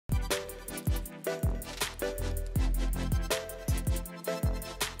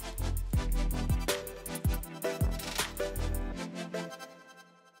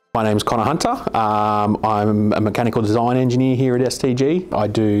My name's Connor Hunter. I'm a mechanical design engineer here at STG. I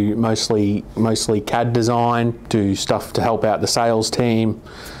do mostly CAD design, do stuff to help out the sales team,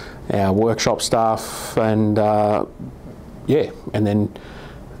 our workshop staff, and yeah, and then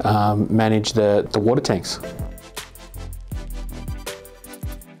manage the water tanks.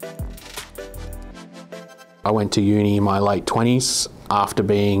 I went to uni in my late 20s after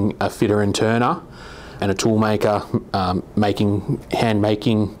being a fitter and turner and a tool maker, hand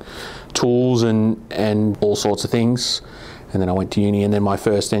making tools and all sorts of things. And then I went to uni, and then my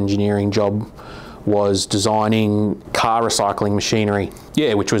first engineering job was designing car recycling machinery.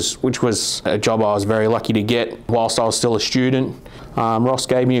 Yeah, which was a job I was very lucky to get whilst I was still a student. Ross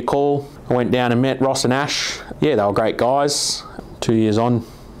gave me a call. I went down and met Ross and Ash. Yeah, they were great guys. 2 years on,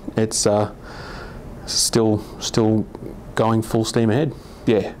 it's still going full steam ahead.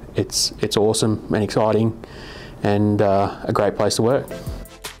 Yeah, it's awesome and exciting, and a great place to work.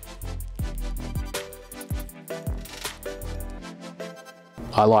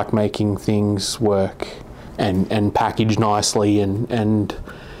 I like making things work and package nicely and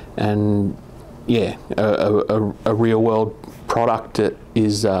yeah, a real world product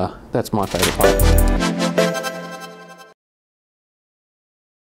is that's my favourite part.